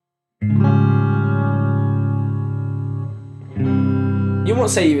you won't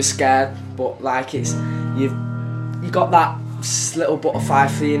say you were scared, but like you got that little butterfly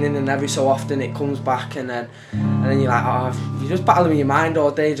feeling, and every so often it comes back, and then you're like, oh, you're just battling with your mind all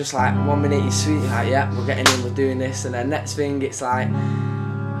day. Just like 1 minute you're sweet, you're like, yeah, we're getting in, we're doing this, and then next thing it's like,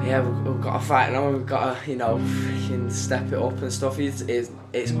 yeah, we've got to fight now, we've got to, freaking step it up and stuff.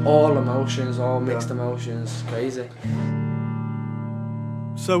 It's all emotions, all mixed emotions, crazy.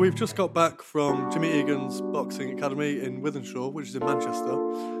 So we've just got back from Jimmy Egan's boxing academy in Wythenshawe, which is in Manchester,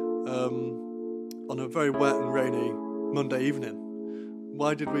 on a very wet and rainy Monday evening.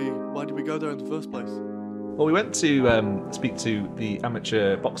 Why did we go there in the first place? Well, we went to speak to the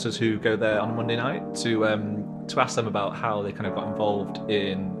amateur boxers who go there on a Monday night to ask them about how they kind of got involved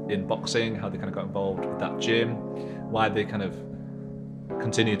in boxing, how they kind of got involved with that gym, why they kind of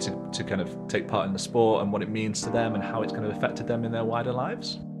continue to kind of take part in the sport and what it means to them and how it's kind of affected them in their wider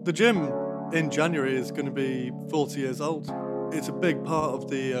lives. The gym in January is going to be 40 years old. It's a big part of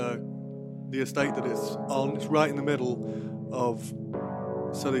the estate that it's on. It's right in the middle of,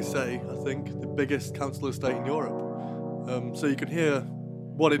 so they say, I think, the biggest council estate in Europe. So you can hear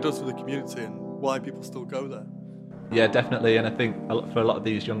what it does for the community and why people still go there. Yeah, definitely. And I think for a lot of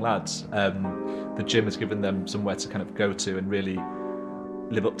these young lads, the gym has given them somewhere to kind of go to and really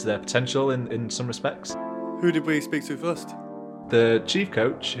live up to their potential in some respects. Who did we speak to first? The chief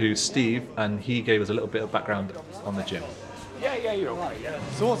coach, who's Steve, and he gave us a little bit of background on the gym. Yeah, you're right, yeah.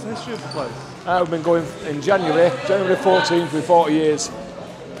 So what's the history of the place? We've been going in January 14th, with 40 years.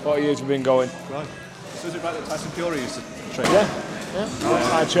 40 years we've been going. Right. So is it right that Tyson Fury used to train? Yeah.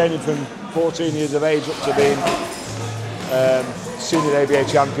 I trained from 14 years of age up to being senior ABA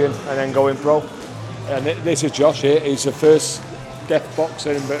champion and then going pro. And this is Josh here. He's the first deaf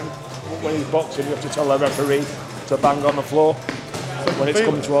boxer in Britain. When he's boxing, you have to tell the referee to bang on the floor when it's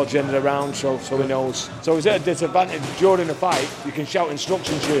coming towards the end of the round, so he knows. So he's at a disadvantage during the fight. You can shout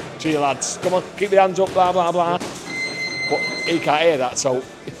instructions to your lads. Come on, keep your hands up, blah blah blah. But he can't hear that, so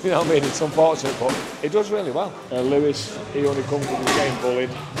you know what I mean. It's unfortunate, but he does really well. Lewis, he only comes from the game bullied.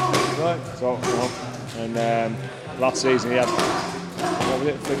 Right. So and last season he had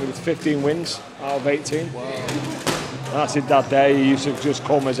 15 wins out of 18. Wow. That's his dad there. He used to just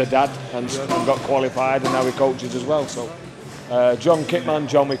come as a dad and got qualified, and now he coaches as well. So John Kitman,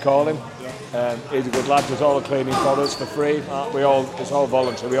 John we call him. He's a good lad. Does all the cleaning for us for free. It's all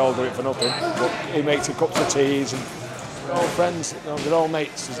voluntary. We all do it for nothing. But he makes the cups of teas, and we're all friends. They're all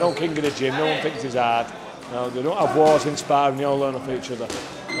mates. There's no king in the gym. No one thinks he's hard. They don't have wars in sparring. They all learn off each other.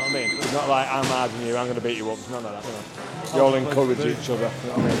 You know what I mean? It's not like I'm hard than you. I'm going to beat you up. It's none of that. You all encourage each other. You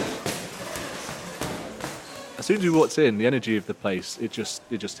know what I mean? As soon as we walked in, the energy of the place, it just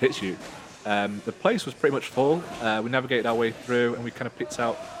hits you. The place was pretty much full. We navigated our way through and we kind of picked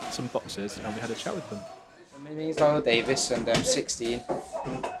out some boxers and we had a chat with them. My name's Donald Davis and I'm 16.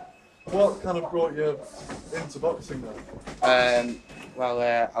 What kind of brought you into boxing then?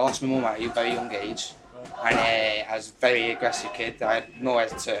 I lost my mum at a very young age, and I was a very aggressive kid. I had nowhere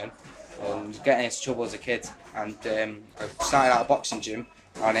to turn. I was getting into trouble as a kid, and I started at a boxing gym,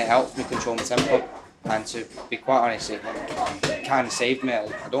 and it helped me control my temper. And to be quite honest, it kind of saved me.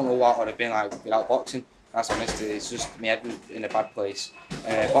 I don't know what I would have been like without boxing. That's honest. It's just my head was in a bad place.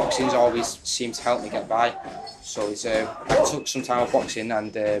 Boxing's always seemed to help me get by. So I took some time off boxing,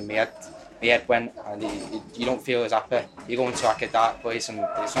 and my head went, and you don't feel as happy. You go into like a dark place, and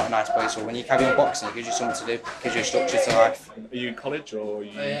it's not a nice place. So when you carry on boxing, it gives you something to do, gives you a structure to life. Are you in college or?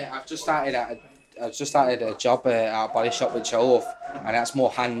 I've just started a job at a body shop which I love, and that's more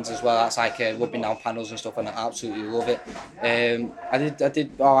hands as well. That's like rubbing down panels and stuff, and I absolutely love it. I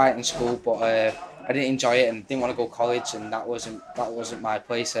did all right in school, but I didn't enjoy it and didn't want to go to college, and that wasn't my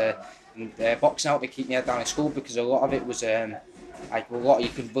place. Boxing helped me keep my head down in school because a lot of it was you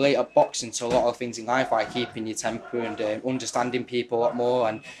could relate a boxing to a lot of things in life, like keeping your temper and understanding people a lot more.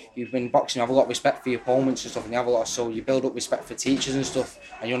 And you've been boxing, you have a lot of respect for your opponents and stuff, and you have a lot of, so you build up respect for teachers and stuff,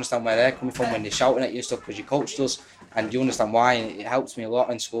 and you understand where they're coming from when they're shouting at you and stuff, because your coach does, and you understand why. And it helps me a lot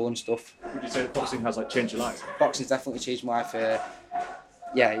in school and stuff. Would you say that boxing has changed your life? Boxing's definitely changed my life.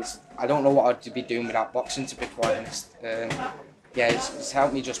 I don't know what I'd be doing without boxing, to be quite honest. It's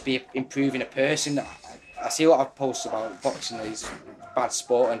helped me just be improving a person. I see a lot of posts about boxing as bad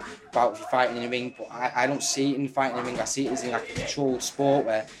sport and about fighting in the ring, but I don't see it in fighting in the ring. I see it as in like a controlled sport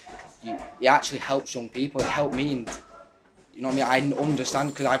where it actually helps young people. It helped me, and you know what I mean. I understand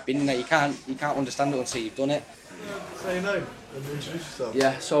because I've been there. You can't understand it until you've done it. Say your name and introduce yourself.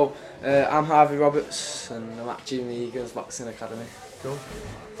 Yeah, so I'm Harvey Roberts and I'm at Jimmy Egan's Boxing Academy. Cool.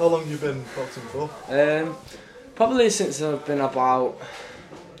 How long have you been boxing for? Probably since I've been about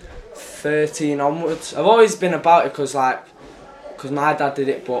 13 onwards. I've always been about it because because my dad did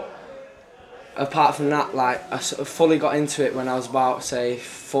it, but apart from that, like I sort of fully got into it when I was about, say,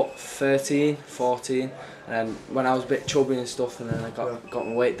 13, 14, and when I was a bit chubby and stuff, and then I got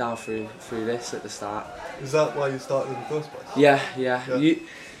my weight down through this at the start. Is that why you started in the first place? Yeah.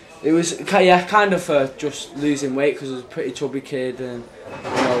 It was kind of for just losing weight, because I was a pretty chubby kid, and you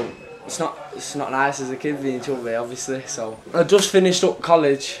know, it's not nice as a kid being chubby, obviously. So I just finished up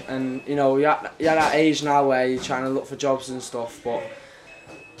college, and you know, you're at that age now where you're trying to look for jobs and stuff, but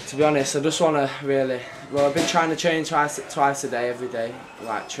to be honest, I just want to I've been trying to train twice a day, every day,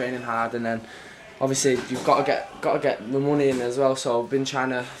 like training hard, and then obviously you've got to get the money in as well. So I've been trying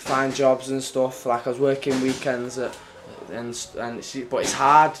to find jobs and stuff. Like I was working weekends but it's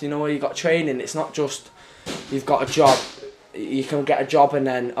hard, you know. Where you got training, it's not just you've got a job. You can get a job and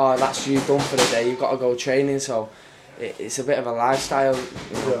then that's you done for the day. You've got to go training, so it's a bit of a lifestyle,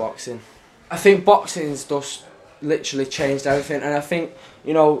 boxing. I think boxing's just literally changed everything, and I think,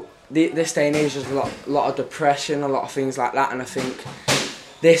 you know, this day and age there's a lot of depression, a lot of things like that, and I think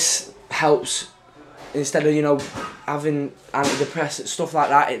this helps. Instead of, you know, having antidepressants, stuff like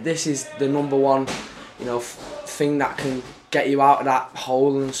that, this is the number one, you know, thing that can get you out of that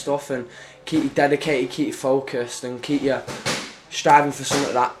hole and stuff, and keep you dedicated, keep you focused, and keep you striving for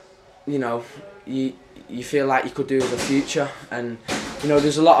something that, you know, you feel like you could do in the future. And you know,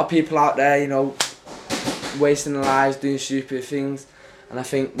 there's a lot of people out there, you know, wasting their lives doing stupid things, and I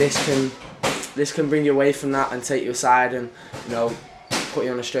think this can bring you away from that and take you aside and, you know, put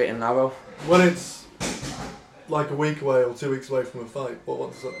you on a straight and narrow. When it's like a week away or 2 weeks away from a fight,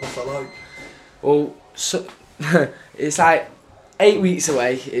 what's that like? Well, so, it's like 8 weeks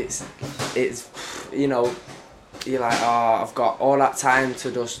away. It's you know, you're like, I've got all that time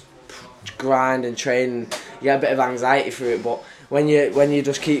to just grind and train. And you get a bit of anxiety through it, but when you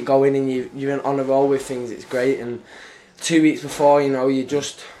just keep going and you're on a roll with things, it's great. And 2 weeks before, you know,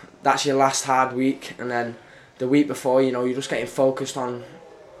 that's your last hard week, and then the week before, you know, you're just getting focused on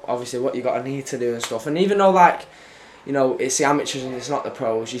obviously what you got to need to do and stuff. And even though, like, you know, it's the amateurs and it's not the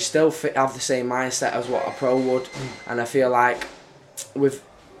pros, you still have the same mindset as what a pro would. And I feel like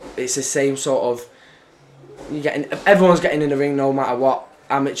it's the same sort of, everyone's getting in the ring no matter what,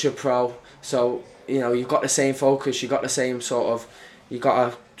 amateur, pro. So, you know, you've got the same focus, you've got the same sort of, you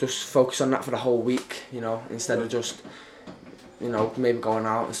got to just focus on that for the whole week, you know, instead of just, you know, maybe going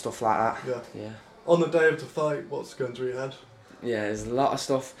out and stuff like that. Yeah. On the day of the fight, what's going through your head? Yeah, there's a lot of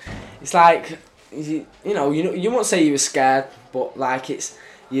stuff. It's like, you won't say you were scared, but like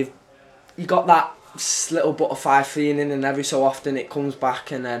you got that little butterfly feeling, and every so often it comes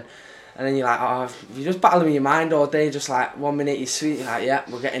back, and then you're like, you're just battling with your mind all day. Just like 1 minute you're sweet, you're like, yeah,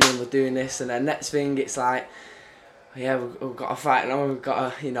 we're getting in, we're doing this, and then next thing it's like, yeah, we've got to fight now, we've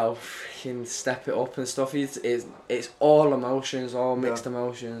got to, you know, freaking step it up and stuff. It's all emotions, all mixed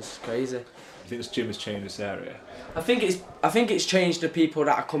emotions, crazy. I think this gym has changed this area. I think it's changed the people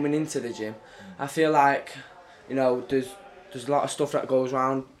that are coming into the gym. I feel like, you know, there's a lot of stuff that goes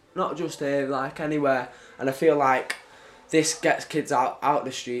around, not just here, like anywhere, and I feel like this gets kids out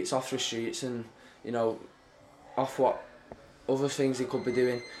the streets, off the streets, and, you know, off what other things they could be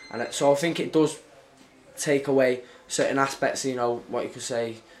doing. And so I think it does take away certain aspects, you know, what you could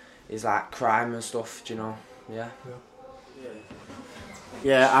say is like crime and stuff, do you know?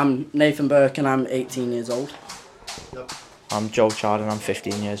 Yeah, I'm Nathan Burke and I'm 18 years old. Yep. I'm Joe Chard and I'm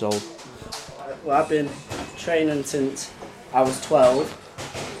 15 years old. Well, I've been training since I was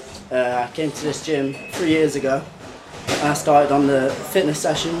 12. I came to this gym 3 years ago, and I started on the fitness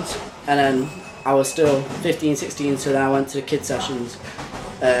sessions, and then I was still 15, 16, so then I went to the kids sessions,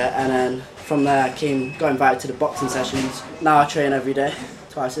 and then from there I got invited to the boxing sessions. Now I train every day,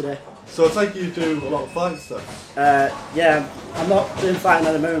 twice a day. So I take you do a lot of fights then? Yeah, I'm not doing fighting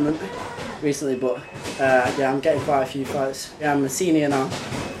at the moment recently, but yeah, I'm getting quite a few fights. Yeah, I'm a senior now,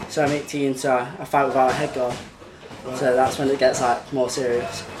 so I'm 18, so I fight without a head guard. Right. So that's when it gets like more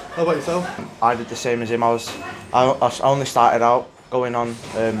serious. How about yourself? I did the same as him. I only started out going on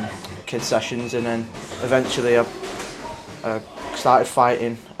kids sessions, and then eventually I started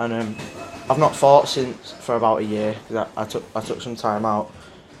fighting, and I've not fought since for about a year. I took some time out.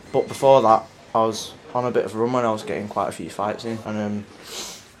 But before that, I was on a bit of a run when I was getting quite a few fights in, and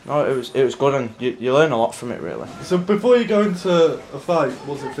no, it was good, and you learn a lot from it, really. So before you go into a fight,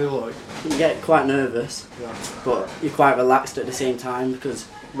 what does it feel like? You get quite nervous, but you're quite relaxed at the same time because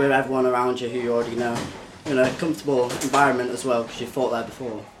with everyone around you who you already know, in a comfortable environment as well because you fought there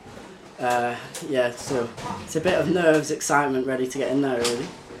before. Yeah, so it's a bit of nerves, excitement, ready to get in there, really.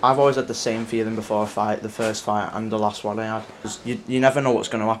 I've always had the same feeling before a fight, the first fight and the last one I had. You never know what's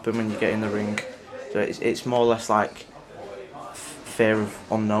going to happen when you get in the ring. So it's more or less like fear of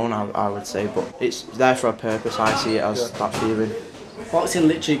unknown, I would say, but it's there for a purpose. I see it as that feeling. Boxing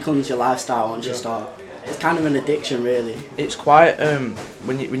literally becomes your lifestyle once you start. It's kind of an addiction, really. It's quite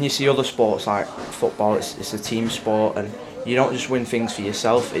when you see other sports like football, it's a team sport, and you don't just win things for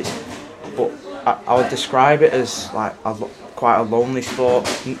yourself. But I would describe it as like quite a lonely sport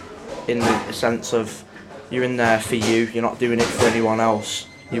in the sense of you're in there for you. You're not doing it for anyone else.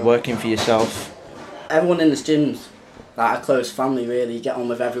 You're working for yourself. Everyone in this gym's like a close family, really. You get on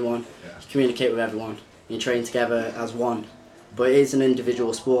with everyone, you communicate with everyone, you train together as one. But it is an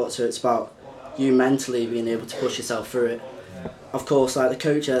individual sport, so it's about you mentally being able to push yourself through it. Of course, like the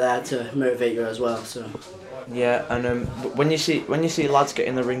coach are there to motivate you as well. So yeah, and when you see lads get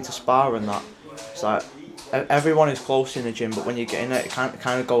in the ring to spar and that, it's like everyone is close in the gym, but when you get in it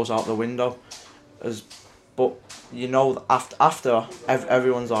kind of goes out the window. But you know, after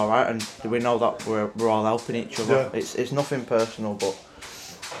everyone's all right, and we know that we're all helping each other. Yeah. It's nothing personal, but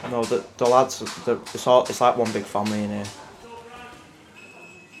no, the lads, it's like one big family in here.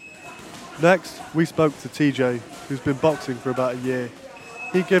 Next, we spoke to TJ, who's been boxing for about a year.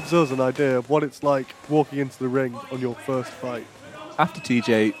 He gives us an idea of what it's like walking into the ring on your first fight. After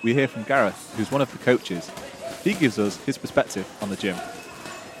TJ, we hear from Gareth, who's one of the coaches. He gives us his perspective on the gym.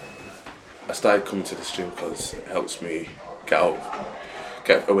 I started coming to this gym because it helps me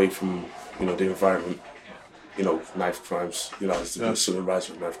get away from the environment, knife crimes. I was the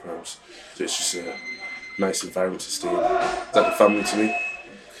supervisor of knife crimes, so it's just a nice environment to stay in. It's like a family to me.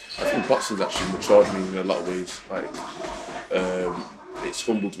 I think boxing's actually matured me in a lot of ways. Like, it's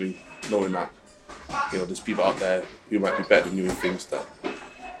humbled me knowing that there's people out there who might be better than you in things that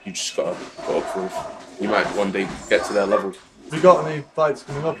you just gotta go up with. You might one day get to their level. Have you got any fights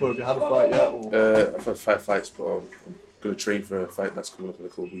coming up, or have you had a fight yet? Or? I've had 5 fights, but I'm going to train for a fight that's coming up in a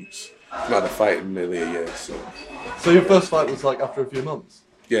couple of weeks. I've not had a fight in nearly a year, so... So your first fight was like after a few months?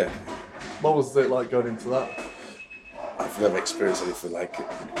 Yeah. What was it like going into that? I've never experienced anything like it.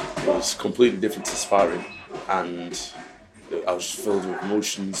 It was completely different to sparring, and I was filled with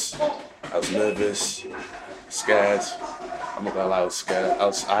emotions. I was nervous, scared. I'm not gonna lie, I was scared.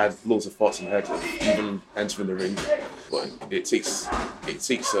 I had loads of thoughts in my head of even entering the ring. But it takes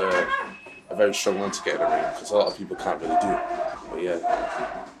a very strong man to get in the ring, because a lot of people can't really do it. But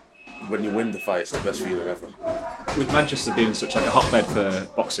yeah, when you win the fight, it's the best feeling ever. With Manchester being such like a hotbed for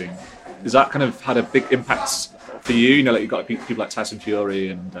boxing, has that kind of had a big impact for you? Like you've got people like Tyson Fury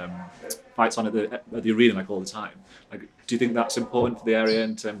and fights on at the arena like all the time. Like, do you think that's important for the area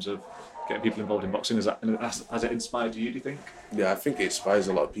in terms of getting people involved in boxing? Has it inspired you, do you think? Yeah, I think it inspires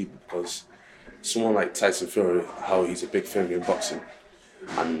a lot of people, because someone like Tyson Fury, how he's a big figure in boxing,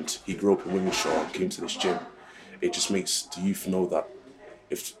 and he grew up in Wingershaw and came to this gym, it just makes the youth know that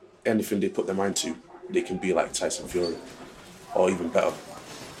if anything they put their mind to, they can be like Tyson Fury, or even better.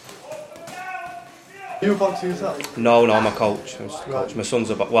 Are you a boxer yourself? No, I'm a coach. Coach. My sons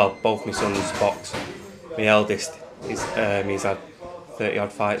both my sons box. My eldest, he's had 30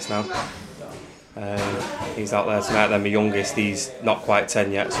 odd fights now. He's out there tonight. Then my youngest, he's not quite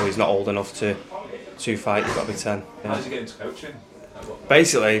 10 yet, so he's not old enough to fight. You've got to be 10. Yeah. How did you get into coaching?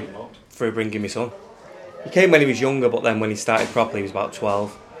 Basically, through bringing my son. He came when he was younger, but then when he started properly, he was about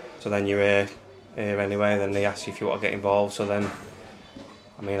 12. So then you're here anyway. Then they ask you if you want to get involved. So then,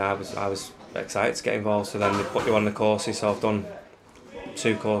 I was excited to get involved. So then they put you on the courses. So I've done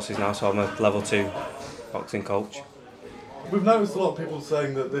 2 courses now. So I'm a level 2 boxing coach. We've noticed a lot of people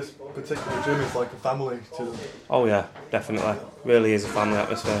saying that this particular gym is like a family to them. Oh yeah, definitely. Really is a family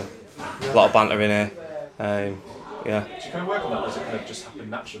atmosphere. Yeah. A lot of banter in here. Yeah. Do you kind of work on that, or does it kind of just happen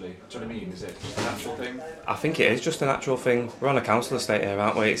naturally? Do you know what I mean? Is it just a natural thing? I think it is just a natural thing. We're on a council estate here,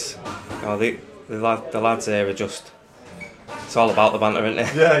 aren't we? It's, the lads here are just... It's all about the banter, isn't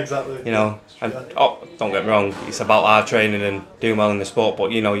it? Yeah, exactly. Don't get me wrong, it's about our training and doing well in the sport,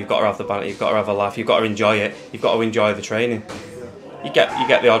 but you've got to have the banter, you've got to have a laugh, you've got to enjoy it, you've got to enjoy the training. Yeah. You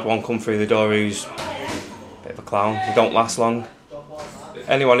get the odd one come through the door who's a bit of a clown. They don't last long.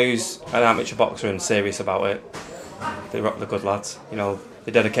 Anyone who's an amateur boxer and serious about it, they're good lads.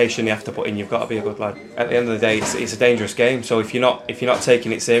 The dedication you have to put in, you've got to be a good lad. At the end of the day, it's a dangerous game. So if you're not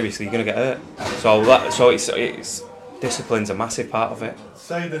taking it seriously, you're going to get hurt. So it's discipline's a massive part of it.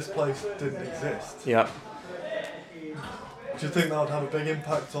 Say this place didn't exist. Yeah. Do you think that would have a big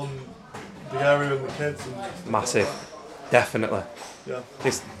impact on the area and the kids? Massive, definitely. Yeah.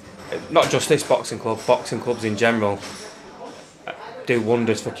 It's not just this boxing club. Boxing clubs in general do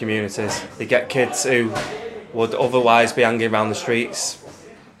wonders for communities. They get kids who would otherwise be hanging around the streets,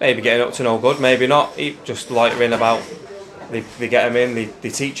 maybe getting up to no good, maybe not, just loitering about. They get them in, they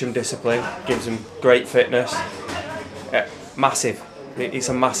teach them discipline, gives them great fitness. Massive. it's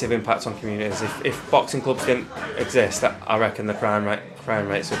a massive impact on communities. If boxing clubs didn't exist, I reckon the crime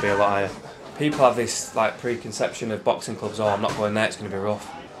rates would be a lot higher. People have this like preconception of boxing clubs. Oh, I'm not going there. It's going to be rough.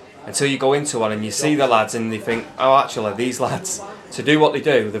 Until you go into one and you see the lads and you think, oh, actually, these lads, to do what they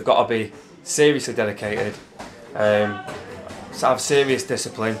do, they've got to be seriously dedicated, to have serious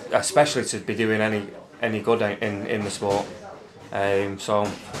discipline, especially to be doing any good in the sport.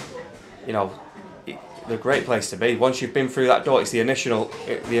 So, you know, they're a great place to be. Once you've been through that door, it's the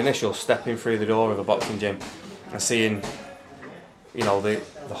initial stepping through the door of a boxing gym and seeing, you know, the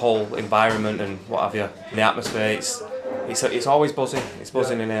whole environment and what have you, and the atmosphere. It's always buzzing. It's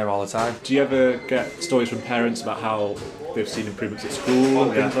buzzing in here all the time. Do you ever get stories from parents about how they've seen improvements at school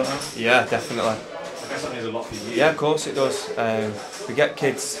and things like that? Yeah, definitely. I guess that means a lot for you. Yeah, of course it does. We get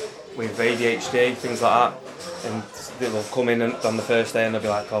kids with ADHD, things like that, and they'll come in on the first day and they'll be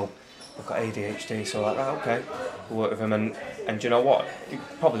like, oh, I've got ADHD, so like, oh, okay, we'll work with them. And do you know what? It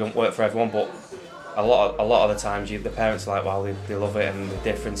probably don't work for everyone, but a lot of the times the parents are like, wow, they love it, and the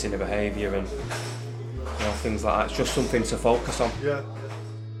difference in the behaviour and, you know, things like that. It's just something to focus on. Yeah.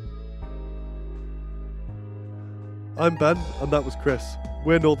 I'm Ben, and that was Chris.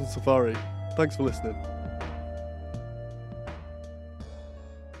 We're Northern Safari. Thanks for listening.